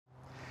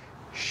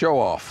Show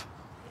off.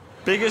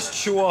 Biggest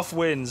show-off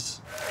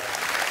wins.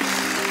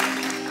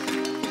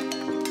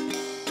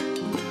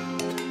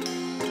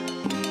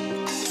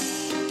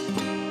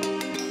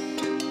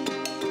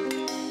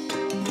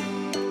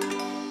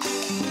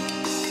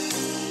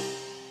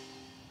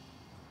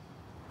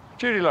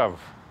 Judi,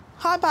 love.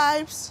 Hi,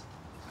 babes.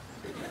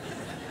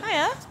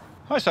 Hiya.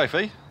 Hi,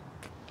 Sophie.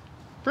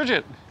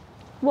 Bridget.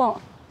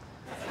 What?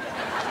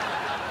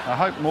 I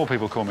hope more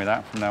people call me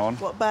that from now on.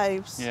 What,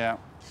 babes? Yeah.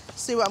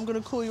 See what I'm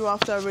going to call you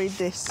after I read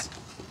this.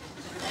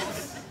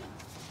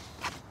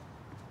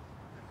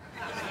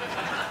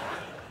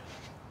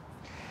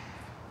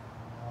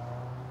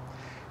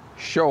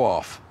 Show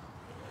off.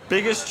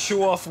 Biggest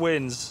show-off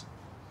wins.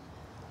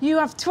 You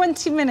have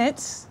 20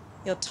 minutes.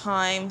 Your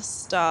time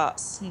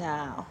starts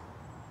now.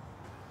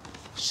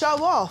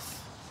 Show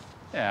off?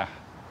 Yeah.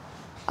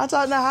 I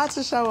don't know how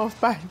to show off,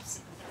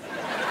 babes.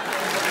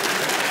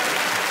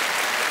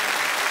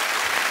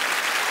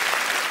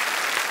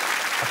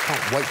 I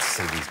can't wait to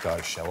see these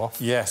guys show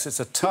off. Yes, it's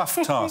a tough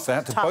task. They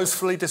had to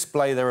boastfully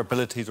display their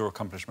abilities or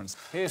accomplishments.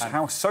 Here's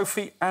how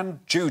Sophie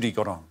and Judi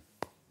got on.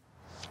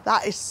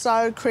 That is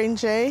so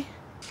cringy.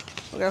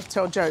 I'm going to have to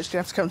tell Joe she's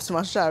going to have to come to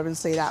my show and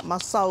see that. My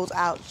sold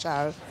out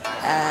show.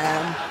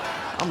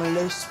 I'm a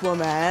loose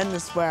woman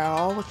as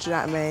well, do you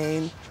know what I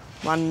mean?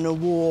 Won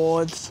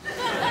awards.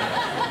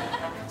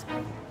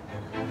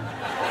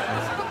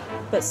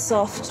 But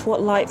soft,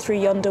 what light through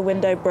yonder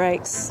window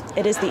breaks?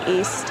 It is the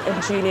east,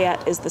 and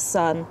Juliet is the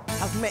sun.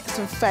 I've met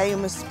some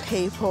famous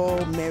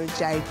people, Mary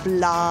J.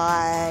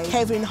 Blige,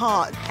 Kevin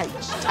Hart,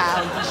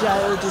 H-Town,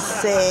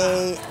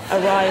 Jodi.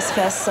 Arise,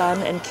 fair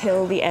sun, and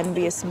kill the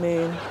envious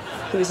moon,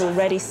 who is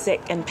already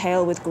sick and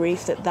pale with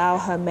grief that thou,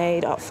 her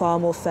maid, art far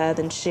more fair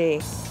than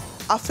she.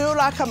 I feel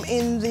like I'm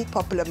in the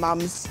Popular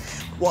Mums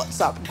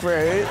WhatsApp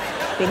group.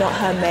 Be not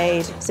her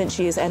maid, since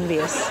she is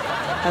envious.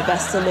 Her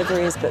best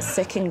delivery is but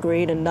sick and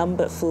green, and none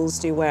but fools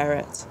do wear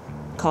it.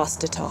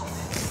 Cast it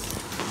off.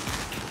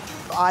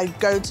 I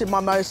go to my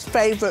most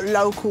favourite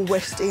local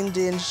West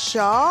Indian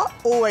shop.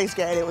 Always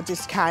get a little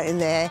discount in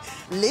there.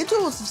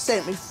 Lidl's have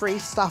sent me free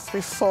stuff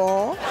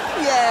before.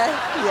 Yeah.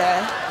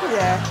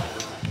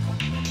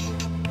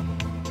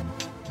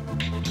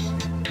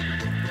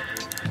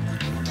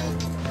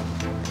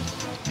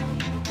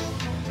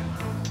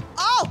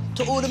 Oh,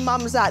 to all the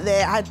mums out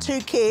there, I had 2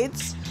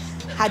 kids.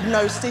 Had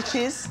no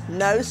stitches.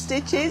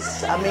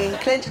 I mean,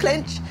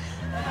 clench.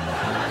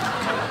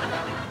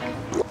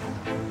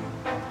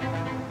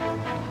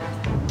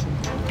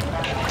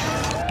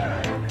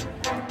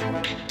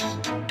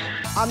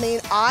 I mean,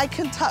 I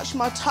can touch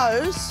my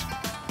toes,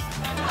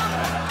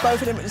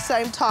 both of them at the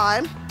same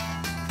time.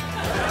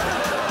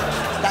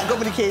 That got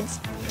me the kids.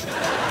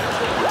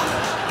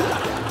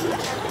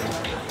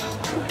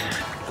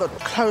 Got a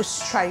close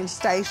train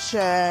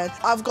station.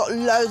 I've got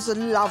loads of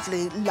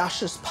lovely,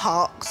 luscious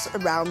parks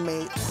around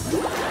me.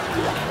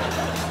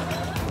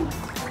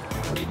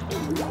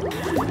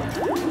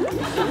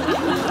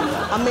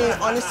 I mean,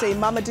 honestly,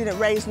 Mama didn't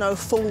raise no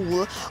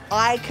fool.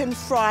 I can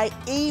fry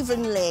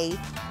evenly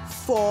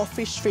 4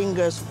 fish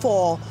fingers, 4,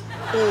 all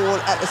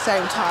at the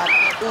same time.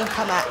 All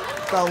come out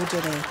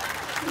goldeny.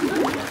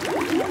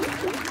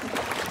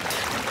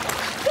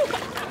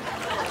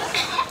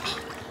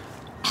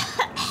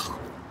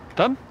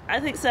 Done? I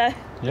think so.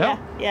 Yeah?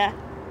 Yeah.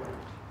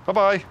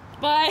 Bye-bye.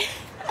 Bye.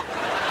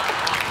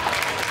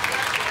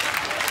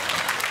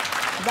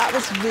 That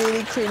was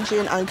really cringy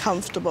and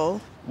uncomfortable.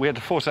 We had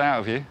to force it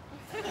out of you.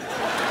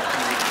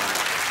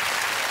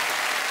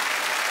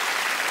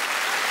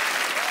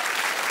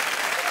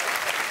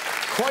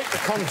 Quite the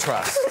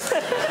contrast.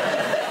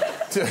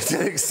 to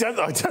the extent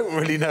that I don't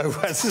really know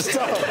where to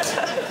start.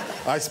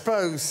 I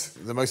suppose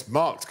the most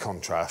marked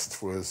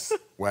contrast was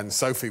when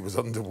Sophie was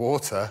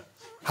underwater,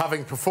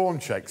 having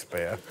performed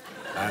Shakespeare,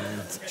 and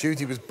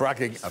Judi was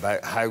bragging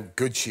about how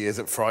good she is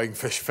at frying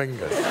fish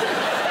fingers.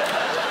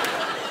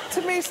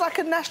 To me, it's like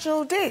a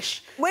national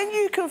dish. When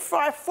you can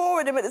fry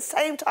 4 of them at the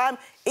same time,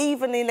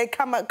 evenly, and they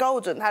come out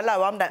golden.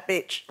 Hello, I'm that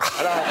bitch.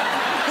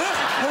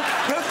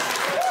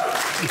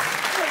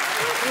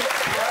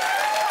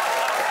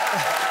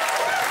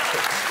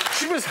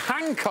 She was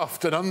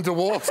handcuffed and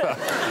underwater.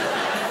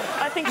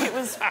 I think it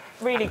was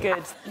really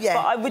good. Yeah.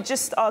 But I would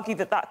just argue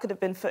that that could have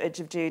been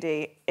footage of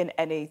Judi in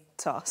any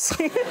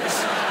task. At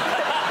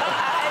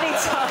any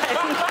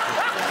time.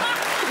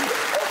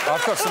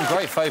 I've got some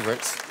great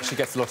favourites. She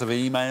gets a lot of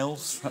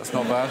emails. That's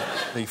not bad.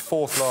 The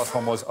 4th last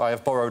one was, I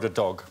have borrowed a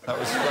dog. That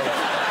was great.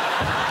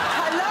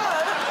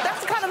 Hello?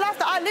 That's the kind of life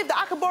that I live, that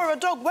I can borrow a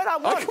dog when I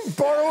want. I can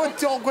borrow a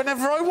dog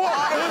whenever I want.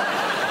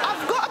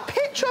 I've got a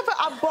picture of it.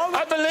 I borrowed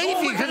I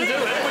believe you can do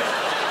it.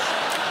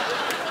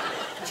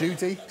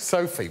 Judi,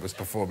 Sophie was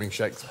performing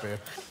Shakespeare.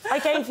 I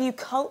gave you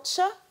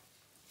culture,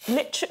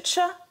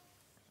 literature,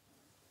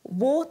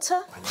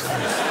 water.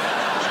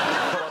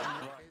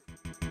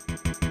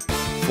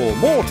 For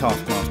more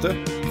Taskmaster,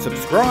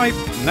 subscribe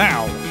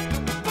now.